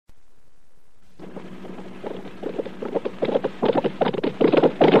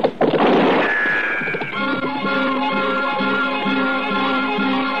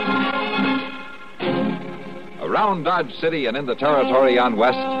around Dodge City and in the territory on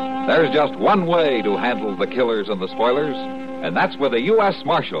West, there's just one way to handle the killers and the spoilers, and that's with a U.S.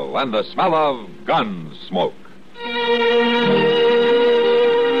 Marshal and the smell of gun smoke.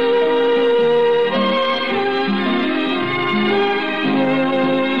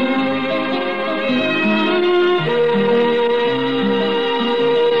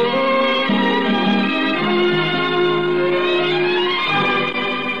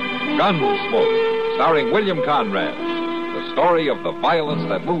 Gunsmoke, starring William Conrad. The story of the violence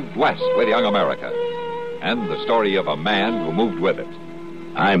that moved west with young America. And the story of a man who moved with it.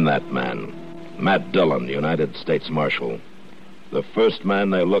 I'm that man. Matt Dillon, United States Marshal. The first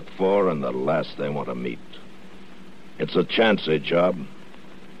man they look for and the last they want to meet. It's a chancy job,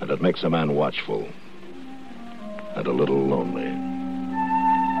 and it makes a man watchful. And a little lonely.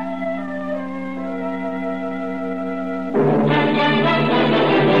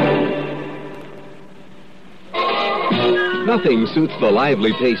 Nothing suits the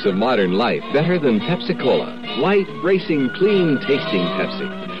lively pace of modern life better than Pepsi-Cola. Light, racing, clean-tasting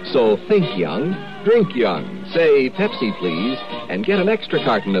Pepsi. So think young, drink young. Say Pepsi, please, and get an extra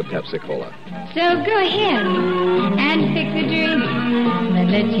carton of Pepsi-Cola. So go ahead and pick the drink that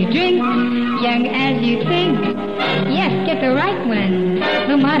lets you drink young as you think. Yes, get the right one,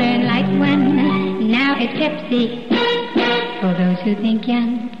 the modern light one. Now it's Pepsi for those who think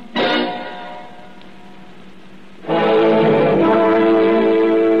young.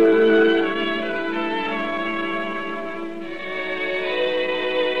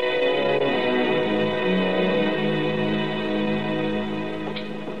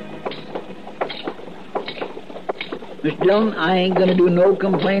 Mr. Dillon, I ain't gonna do no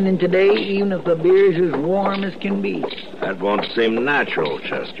complaining today, even if the beer's as warm as can be. That won't seem natural,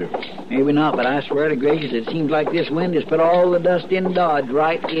 Chester. Maybe not, but I swear to gracious, it seems like this wind has put all the dust in Dodge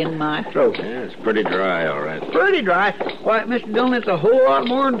right in my throat. Yeah, it's pretty dry, all right. Pretty dry? Why, Mr. Dillon, it's a whole lot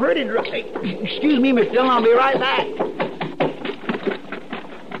more than pretty dry. Excuse me, Mr. Dillon, I'll be right back.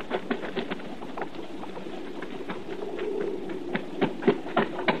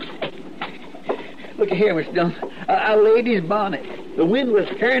 Look here, Mr. Dillon. A lady's bonnet. The wind was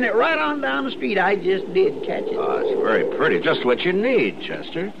carrying it right on down the street. I just did catch it. Oh, it's very pretty. Just what you need,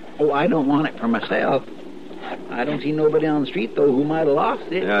 Chester. Oh, I don't want it for myself. I don't see nobody on the street, though, who might have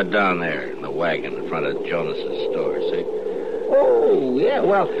lost it. Yeah, down there in the wagon in front of Jonas's store, see? Oh, yeah.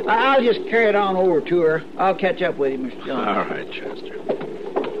 Well, I'll just carry it on over to her. I'll catch up with you, Mr. Dillon. All right, Chester.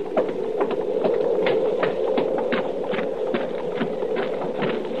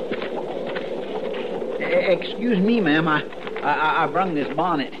 Excuse me, ma'am. I brung this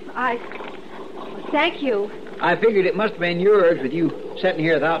bonnet. Thank you. I figured it must have been yours with you sitting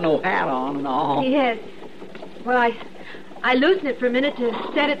here without no hat on and all. Yes. Well, I loosened it for a minute to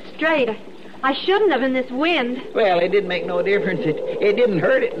set it straight. I shouldn't have in this wind. Well, it didn't make no difference. It didn't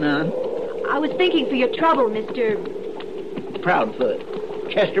hurt it none. I was thinking for your trouble, Mr.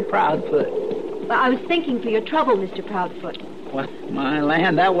 Proudfoot. Chester Proudfoot. Well, I was thinking for your trouble, Mr. Proudfoot. Well, my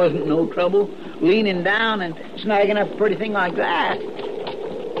land, that wasn't no trouble. Leaning down and snagging up a pretty thing like that.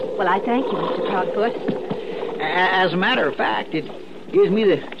 Well, I thank you, Mr. Proudfoot. As a matter of fact, it gives me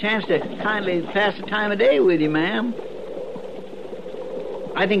the chance to kindly pass the time of day with you, ma'am.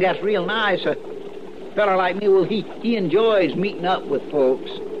 I think that's real nice. A feller like me, well, he enjoys meeting up with folks.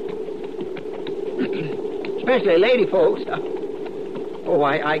 Especially lady folks. Oh,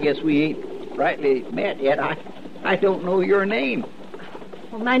 I guess we ain't rightly met yet. I don't know your name.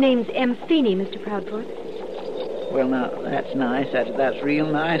 Well, my name's M. Feeney, Mr. Proudfoot. Well, now, that's nice. That's real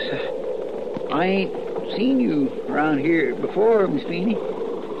nice. I ain't seen you around here before, Miss Feeney.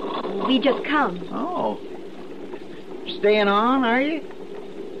 We just come. Oh. Staying on, are you?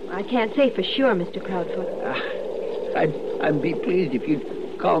 I can't say for sure, Mr. Proudfoot. I'd be pleased if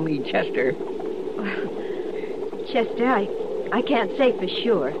you'd call me Chester. Well, Chester, I can't say for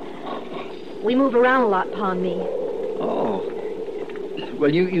sure. We move around a lot, upon me. Oh.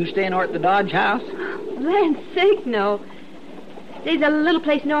 Well, you staying over at the Dodge house? Land's sake, no. There's a little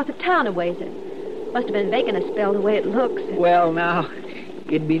place north of town a ways. It must have been vacant a spell the way it looks. Well, now,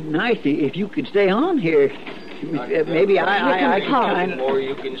 it'd be nice if you could stay on here. Maybe I could kind of... More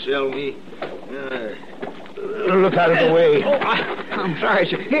you can sell me. Look out of the way. Oh, I'm sorry,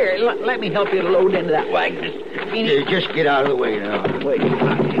 sir. Here, let me help you load into that wagon. Just get out of the way now. Wait.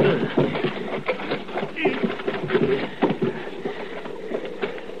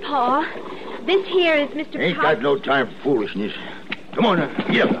 Pa, this here is Mr. Ain't got no time for foolishness. Come on now,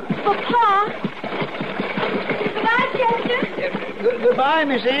 get up. Oh, Pa. Goodbye, Chester. Goodbye,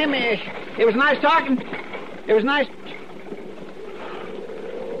 Miss M. It was nice talking. It was nice.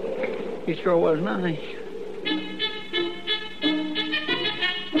 It sure was nice.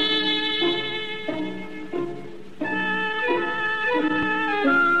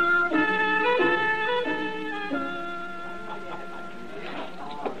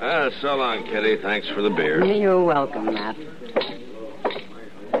 So long, Kitty. Thanks for the beer. You're welcome, Matt.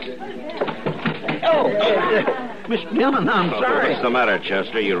 Oh, Mr. Dillon, I'm sorry. What's the matter,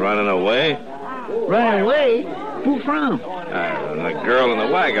 Chester? You running away? Running away? Who from? The girl in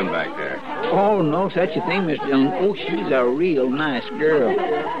the wagon back there. Oh, no such a thing, Mr. Dillon. Oh, she's a real nice girl.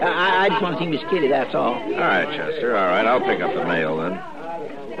 I just want to see Miss Kitty, that's all. All right, Chester. All right, I'll pick up the mail then.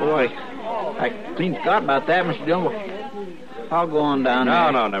 Boy, I clean forgot about that, Mr. Dillon. I'll go on down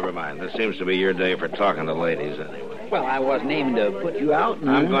there. No, never mind. This seems to be your day for talking to ladies anyway. Well, I wasn't aiming to put you out.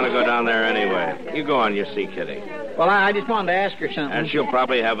 I'm going to go down there anyway. You go on, you see Kitty. Well, I just wanted to ask her something. And she'll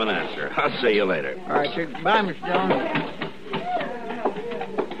probably have an answer. I'll see you later. All right, sir. Bye, Mr. Dillon.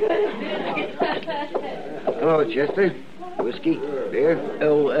 Hello, Chester. Whiskey? Beer?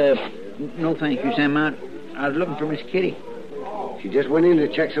 Oh, no thank you, Sam. I was looking for Miss Kitty. She just went in to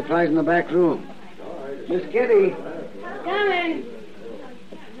check supplies in the back room. Miss Kitty. Coming.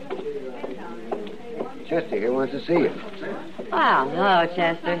 Chester here wants to see you. Well, hello,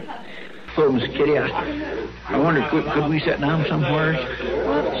 Chester. Oh, Miss Kitty, I wondered, could we sit down somewhere?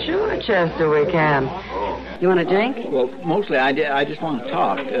 Well, sure, Chester, we can. You want a drink? Well, mostly I just want to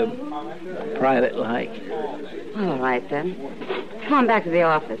talk, private like. All right, then. Come on back to the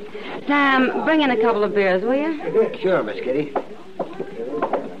office. Sam, bring in a couple of beers, will you? Sure, Miss Kitty.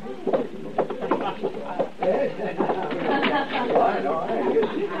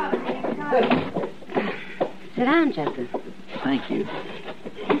 Sit down, Chester. Thank you.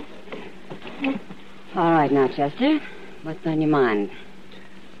 All right, now, Chester. What's on your mind?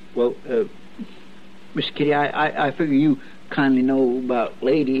 Well, Miss Kitty, I figure you kindly know about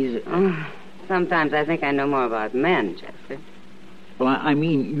ladies. Sometimes I think I know more about men, Chester. Well, I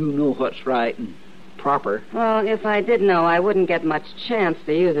mean, you know what's right and proper. Well, if I did know, I wouldn't get much chance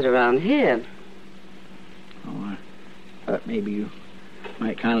to use it around here. Oh, I thought maybe you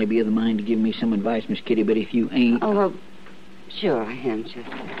might kindly be of the mind to give me some advice, Miss Kitty, but if you ain't... Oh, well, sure I am,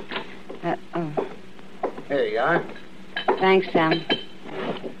 Chester. There you are. Thanks, Sam.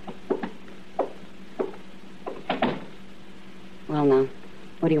 Well, now,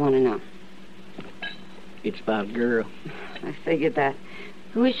 what do you want to know? It's about a girl. I figured that.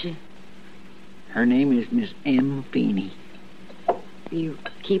 Who is she? Her name is Miss M. Feeney. You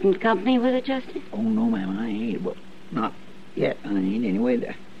keeping company with her, Chester? Oh, no, ma'am, I ain't. Well, not yet, I ain't. Anyway,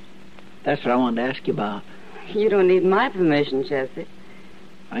 that's what I wanted to ask you about. You don't need my permission, Chester.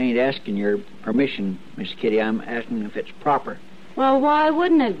 I ain't asking your permission, Miss Kitty. I'm asking if it's proper. Well, why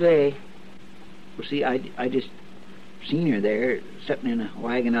wouldn't it be? Well, see, I just seen her there, sitting in a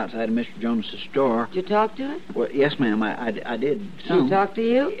wagon outside of Mr. Jones's store. Did you talk to her? Well, yes, ma'am, I did. She talked to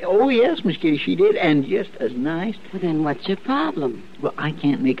you? Oh, yes, Miss Kitty, she did, and just as nice. Well, then what's your problem? Well, I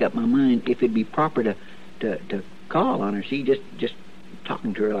can't make up my mind if it'd be proper to call on her. See, just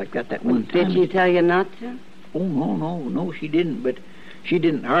talking to her like that one time. Did she tell you not to? Oh, no, she didn't, but she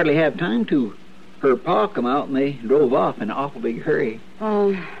didn't hardly have time to. Her pa come out, and they drove off in an awful big hurry.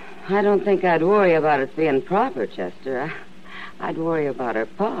 Oh, I don't think I'd worry about it being proper, Chester. I'd worry about her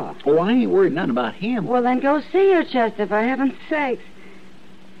pa. Oh, I ain't worried none about him. Well, then go see her, Chester, for heaven's sakes.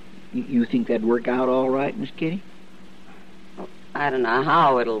 You think that'd work out all right, Miss Kitty? Well, I don't know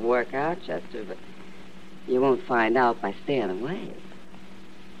how it'll work out, Chester, but you won't find out by staying away.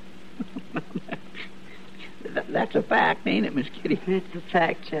 That's a fact, ain't it, Miss Kitty? That's a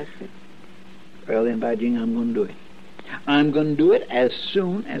fact, Chester. Well, then, by jing, I'm going to do it. I'm going to do it as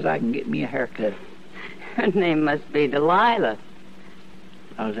soon as I can get me a haircut. Her name must be Delilah.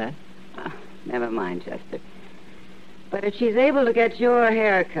 How's that? Oh, never mind, Chester. But if she's able to get your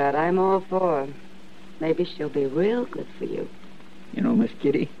haircut, I'm all for her. Maybe she'll be real good for you. You know, Miss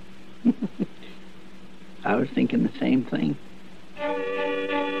Kitty, I was thinking the same thing.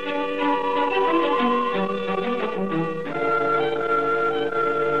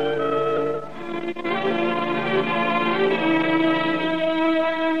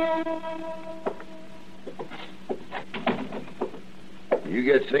 You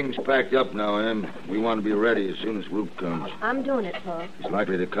get things packed up now, Em. We want to be ready as soon as Luke comes. I'm doing it, Pa. He's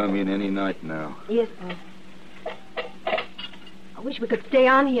likely to come in any night now. Yes, Pa. I wish we could stay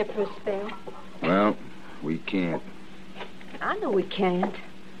on here for a spell. Well, we can't. I know we can't.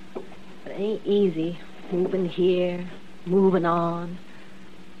 But it ain't easy. Moving here, moving on.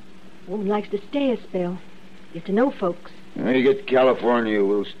 A woman likes to stay a spell. Get to know folks. When you get to California,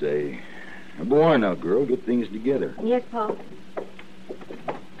 we'll stay. Now, go on now, girl. Get things together. Yes, Pa.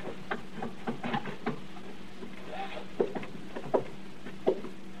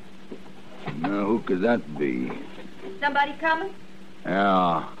 Now, who could that be? Somebody coming?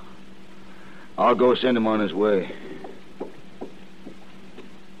 Yeah. I'll go send him on his way.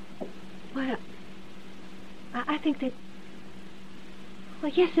 think that...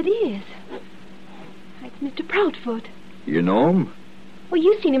 Well, yes, it is. It's Mr. Proudfoot. You know him? Well,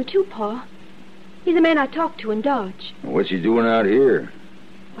 you've seen him too, Pa. He's the man I talked to in Dodge. What's he doing out here?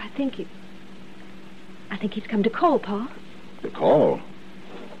 Well, I think he's come to call, Pa. To call?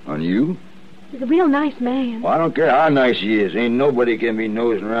 On you? He's a real nice man. Well, I don't care how nice he is. Ain't nobody can be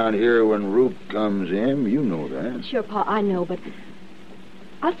nosing around here when Roop comes in. You know that. Sure, Pa, I know, but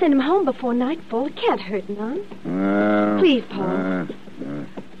I'll send him home before nightfall. It can't hurt none. Please, Pa.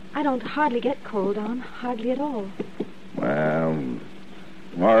 I don't hardly get called on. Hardly at all. Well,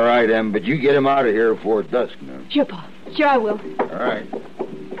 all right, Em, but you get him out of here before dusk now. Sure, Pa. Sure, I will. All right.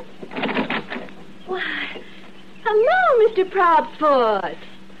 Why, hello, Mr. Proudfoot.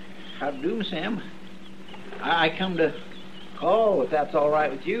 How do, Miss Em? I come to call, if that's all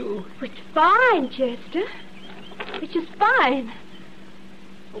right with you. It's fine, Chester. It's just fine.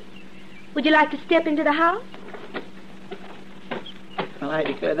 Would you like to step into the house? Well, I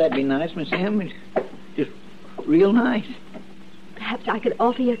declare that'd be nice, Miss Em. It's just real nice. Perhaps I could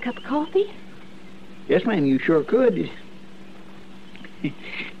offer you a cup of coffee? Yes, ma'am, you sure could. It'd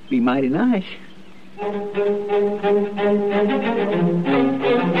be mighty nice.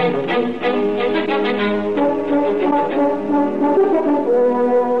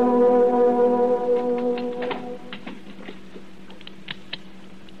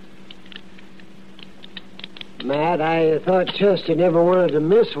 Matt, I thought Chester never wanted to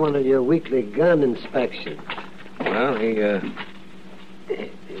miss one of your weekly gun inspections. Well, he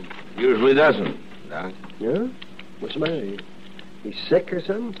usually doesn't, Doc. Yeah? What's the matter? He's sick or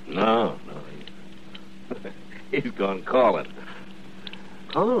something? No. He's gone calling.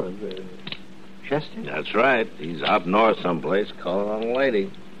 Calling? Chester? That's right. He's out north someplace calling on a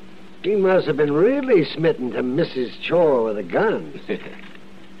lady. He must have been really smitten to Mrs. Chore with a gun.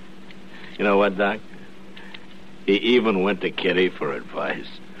 You know what, Doc? He even went to Kitty for advice.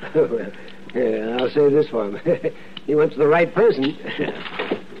 Well, yeah, I'll say this for him. He went to the right person.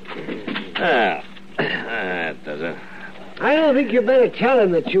 That does it. I don't think you better tell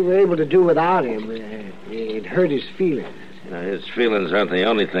him that you were able to do without him. It hurt his feelings. You know, his feelings aren't the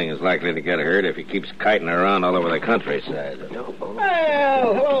only thing that's likely to get hurt if he keeps kiting around all over the countryside. No.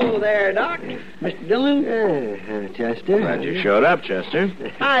 Well, hello there, Doc. Mr. Dillon. Chester. Glad you showed up, Chester.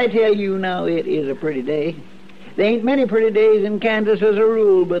 I tell you now, it is a pretty day. There ain't many pretty days in Kansas as a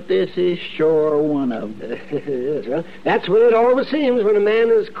rule, but this is sure one of them. Yes, well, that's what it always seems when a man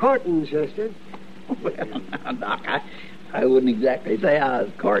is courting, Chester. Well, now, Doc, I wouldn't exactly say I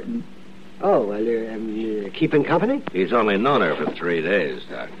was courting. Oh, well, you're keeping company? He's only known her for 3 days,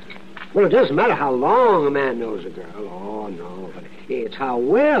 Doc. Well, it doesn't matter how long a man knows a girl. Oh, no, but it's how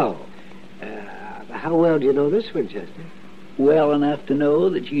well. How well do you know this one, Chester? Well enough to know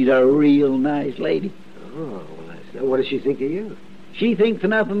that she's a real nice lady. Oh, well, what does she think of you? She thinks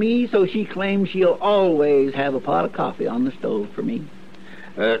enough of me, so she claims she'll always have a pot of coffee on the stove for me.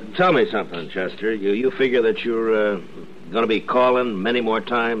 Tell me something, Chester. You figure that you're going to be calling many more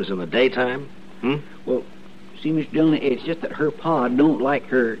times in the daytime? Well, see, Mr. Dillon, it's just that her pa don't like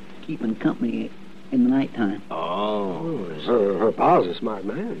her keeping company in the nighttime. Oh. Her pa's a smart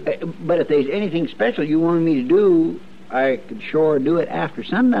man. But if there's anything special you wanted me to do, I could sure do it after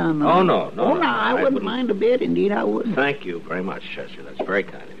sundown. Though. Oh, no. I wouldn't mind a bit. Indeed, I wouldn't. Thank you very much, Chester. That's very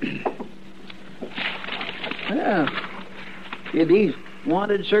kind of you. Well, did these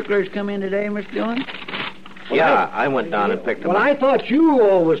wanted circulars come in today, Mr. Dillon? Yeah, I went down and picked them up. Well, I thought you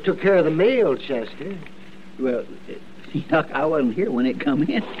always took care of the mail, Chester. Well, see, Doc, I wasn't here when it come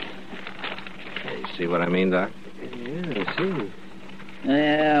in. You see what I mean, Doc? Yeah, I see.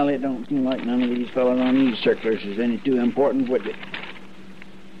 Well, it don't seem like none of these fellows on these circulars is any too important, would it?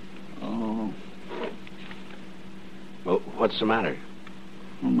 Oh. Well, what's the matter?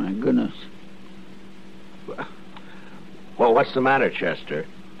 Oh, my goodness. Well, what's the matter, Chester?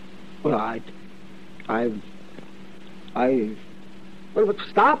 Well, Well,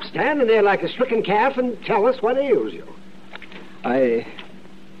 stop standing there like a stricken calf and tell us what ails you.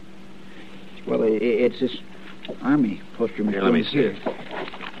 Well, it's this Army poster. Here, let me see it.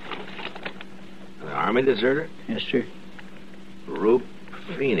 An Army deserter? Yes, sir. Roop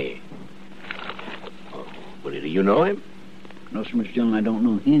Feeney. Oh, well, do you know him? No, sir, Mr. Dillon, I don't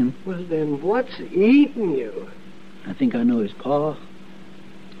know him. Well, then what's eating you? I think I know his pa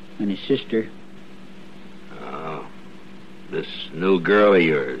and his sister. Oh, this new girl of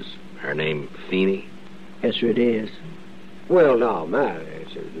yours, her name Feeney? Yes, sir, it is. Well, now, Matt,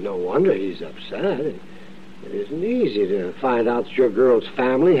 it's no wonder he's upset. It isn't easy to find out that your girl's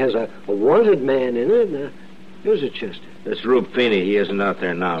family has a wanted man in it. Here's a Chester. This Roop Feeney, he isn't out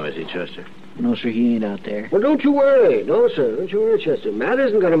there now, is he, Chester? No, sir, he ain't out there. Well, don't you worry. No, sir, don't you worry, Chester. Matt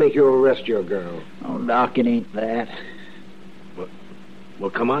isn't going to make you arrest your girl. Oh, Doc, it ain't that.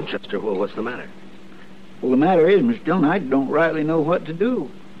 Well, come on, Chester. Well, what's the matter? Well, the matter is, Mr. Dillon, I don't rightly know what to do.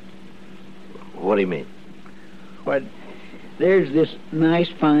 What do you mean? What? There's this nice,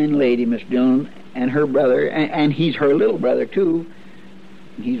 fine lady, Mr. Dillon, and her brother, and he's her little brother, too.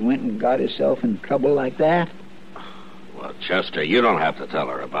 He's went and got himself in trouble like that. Well, Chester, you don't have to tell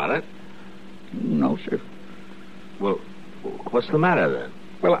her about it. No, sir. Well, what's the matter, then?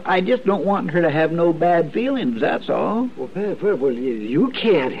 Well, I just don't want her to have no bad feelings, that's all. Well, you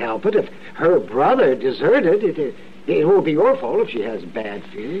can't help it. If her brother deserted, it won't be your fault if she has bad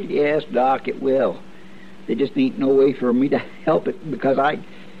feelings. Yes, Doc, it will. There just ain't no way for me to help it because I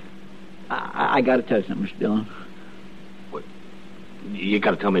got to tell you something, Mr. Dillon. What? You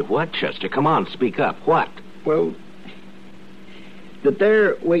got to tell me what, Chester? Come on, speak up. What? Well, that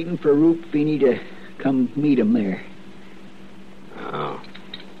they're waiting for Roop Feeney to come meet him there. Oh.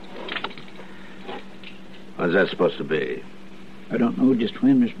 When's that supposed to be? I don't know just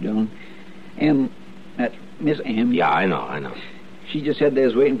when, Mr. Dillon. That's Miss M. Yeah, I know. She just said they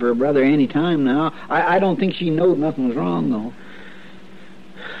was waiting for her brother any time now. I don't think she knowed nothing was wrong, though.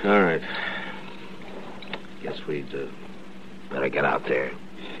 All right. Guess we'd better get out there.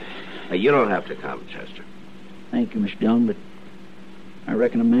 You don't have to come, Chester. Thank you, Mr. Dillon, but I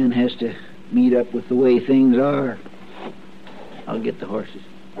reckon a man has to meet up with the way things are. I'll get the horses.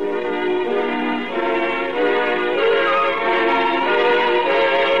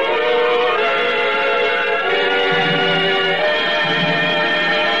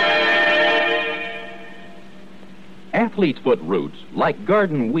 Athlete's foot roots, like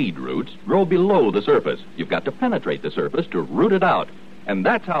garden weed roots, grow below the surface. You've got to penetrate the surface to root it out. And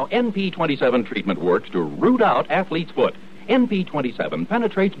that's how NP27 treatment works to root out athlete's foot. NP27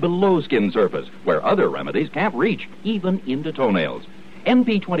 penetrates below skin surface, where other remedies can't reach, even into toenails.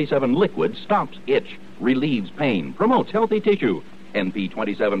 NP27 liquid stops itch, relieves pain, promotes healthy tissue.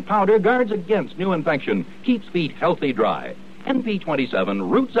 NP27 powder guards against new infection, keeps feet healthy dry. NP27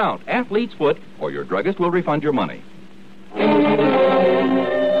 roots out athlete's foot, or your druggist will refund your money.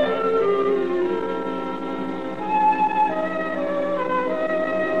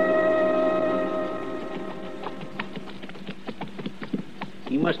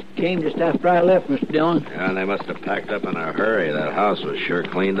 You must have came just after I left, Mr. Dillon. Yeah, they must have packed up in a hurry. That house was sure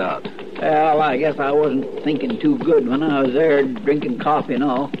cleaned out. Well, I guess I wasn't thinking too good when I was there drinking coffee and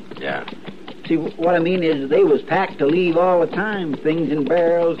all. Yeah. See, what I mean is they was packed to leave all the time. Things in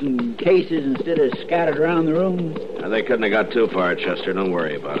barrels and cases instead of scattered around the room. They couldn't have got too far, Chester. Don't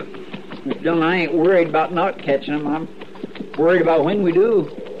worry about it. Mr. Dillon, I ain't worried about not catching them. I'm worried about when we do.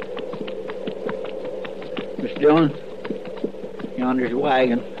 Mr. Dillon, yonder's a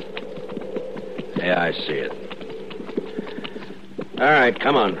wagon. Yeah, I see it. All right,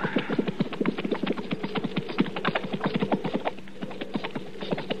 come on.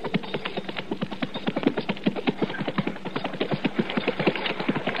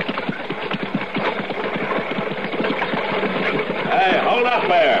 Hey, hold up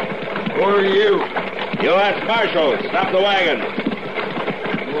there. Who are you? U.S. Marshal, stop the wagon.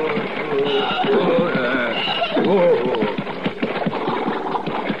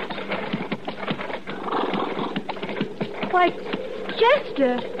 Why,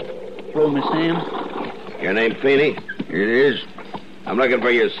 Chester. Hello, Miss Sam. Your name Feeney? It is. I'm looking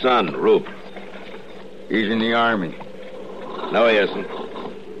for your son, Roop. He's in the Army. No, he isn't.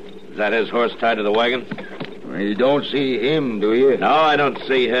 Is that his horse tied to the wagon? You don't see him, do you? No, I don't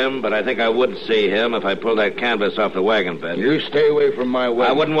see him, but I think I would see him if I pulled that canvas off the wagon bed. You stay away from my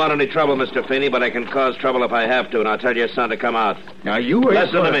wagon. I wouldn't want any trouble, Mr. Feeney, but I can cause trouble if I have to, and I'll tell your son to come out. Now, you ain't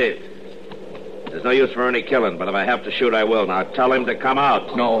Listen to me. There's no use for any killing, but if I have to shoot, I will. Now, tell him to come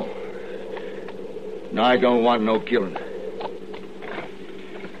out. No. No, I don't want no killing.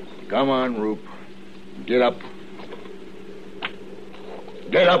 Come on, Roop. Get up.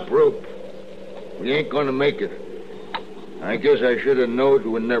 Get up, Roop. We ain't gonna make it. I guess I should have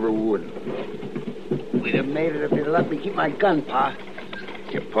known we never would. We'd have made it if you'd let me keep my gun, Pa.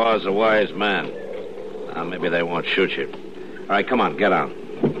 Your pa's a wise man. Now, maybe they won't shoot you. All right, come on, get on.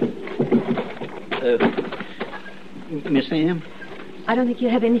 Miss Sam? I don't think you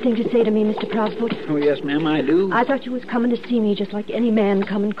have anything to say to me, Mr. Proudfoot. Oh, yes, ma'am, I do. I thought you was coming to see me just like any man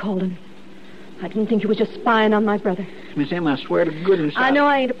coming calling. I didn't think you was just spying on my brother. Miss Sam, I swear to goodness. I know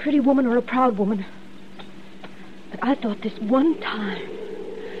I ain't a pretty woman or a proud woman. But I thought this one time,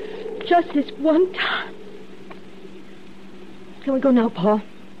 just this one time. Can we go now, Pa?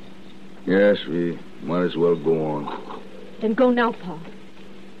 Yes, we might as well go on. Then go now, Pa.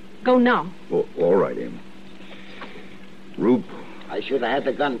 Go now. Oh, all right, Em. Rube. I should have had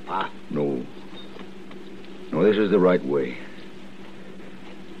the gun, Pa. No. No, this is the right way.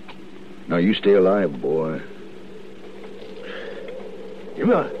 Now, you stay alive, boy.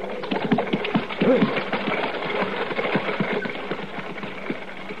 Come on.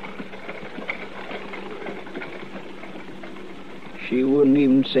 She wouldn't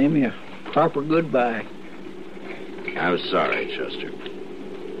even say me a proper goodbye. I'm sorry, Chester.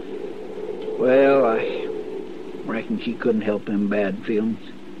 Well, I reckon she couldn't help them bad feelings.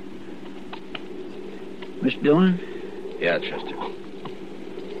 Miss Dillon? Yeah, Chester.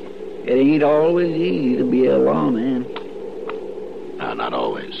 It ain't always easy to be a lawman. No, not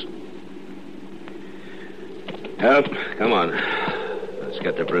always. Help, come on. Let's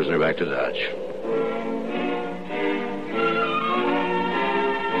get the prisoner back to Dodge.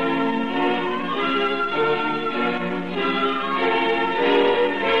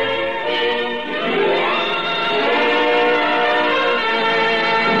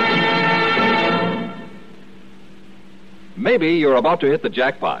 Maybe you're about to hit the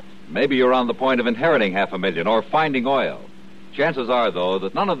jackpot. Maybe you're on the point of inheriting $500,000 or finding oil. Chances are, though,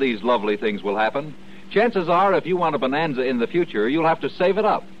 that none of these lovely things will happen. Chances are, if you want a bonanza in the future, you'll have to save it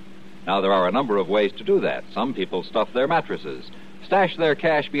up. Now, there are a number of ways to do that. Some people stuff their mattresses, stash their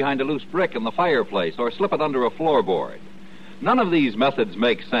cash behind a loose brick in the fireplace, or slip it under a floorboard. None of these methods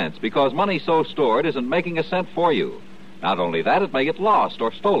make sense because money so stored isn't making a cent for you. Not only that, it may get lost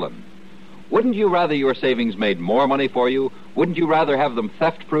or stolen. Wouldn't you rather your savings made more money for you? Wouldn't you rather have them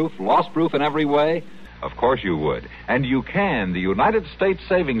theft-proof, loss-proof in every way? Of course you would. And you can the United States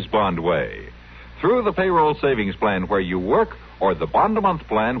Savings Bond way. Through the payroll savings plan where you work or the bond-a-month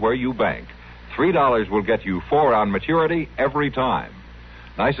plan where you bank. $3 will get you $4 on maturity every time.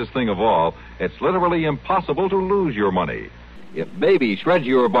 Nicest thing of all, it's literally impossible to lose your money. If Baby shreds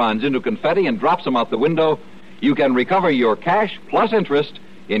your bonds into confetti and drops them out the window, you can recover your cash plus interest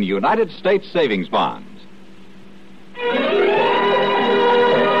in United States savings bonds.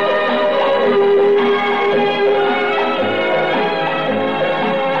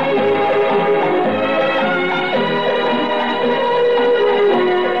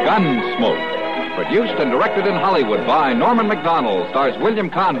 Gunsmoke, produced and directed in Hollywood by Norman Macdonald, stars William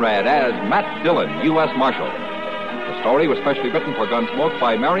Conrad as Matt Dillon, U.S. Marshal. The story was specially written for Gunsmoke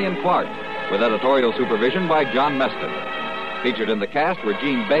by Marion Clark, with editorial supervision by John Meston. Featured in the cast were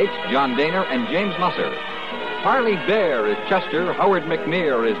Gene Bates, John Daner, and James Musser. Harley Bear is Chester, Howard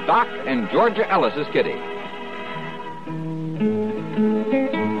McNear is Doc, and Georgia Ellis is Kitty.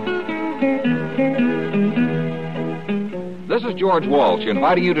 This is George Walsh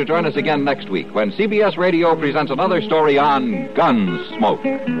inviting you to join us again next week when CBS Radio presents another story on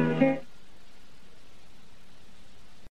Gunsmoke.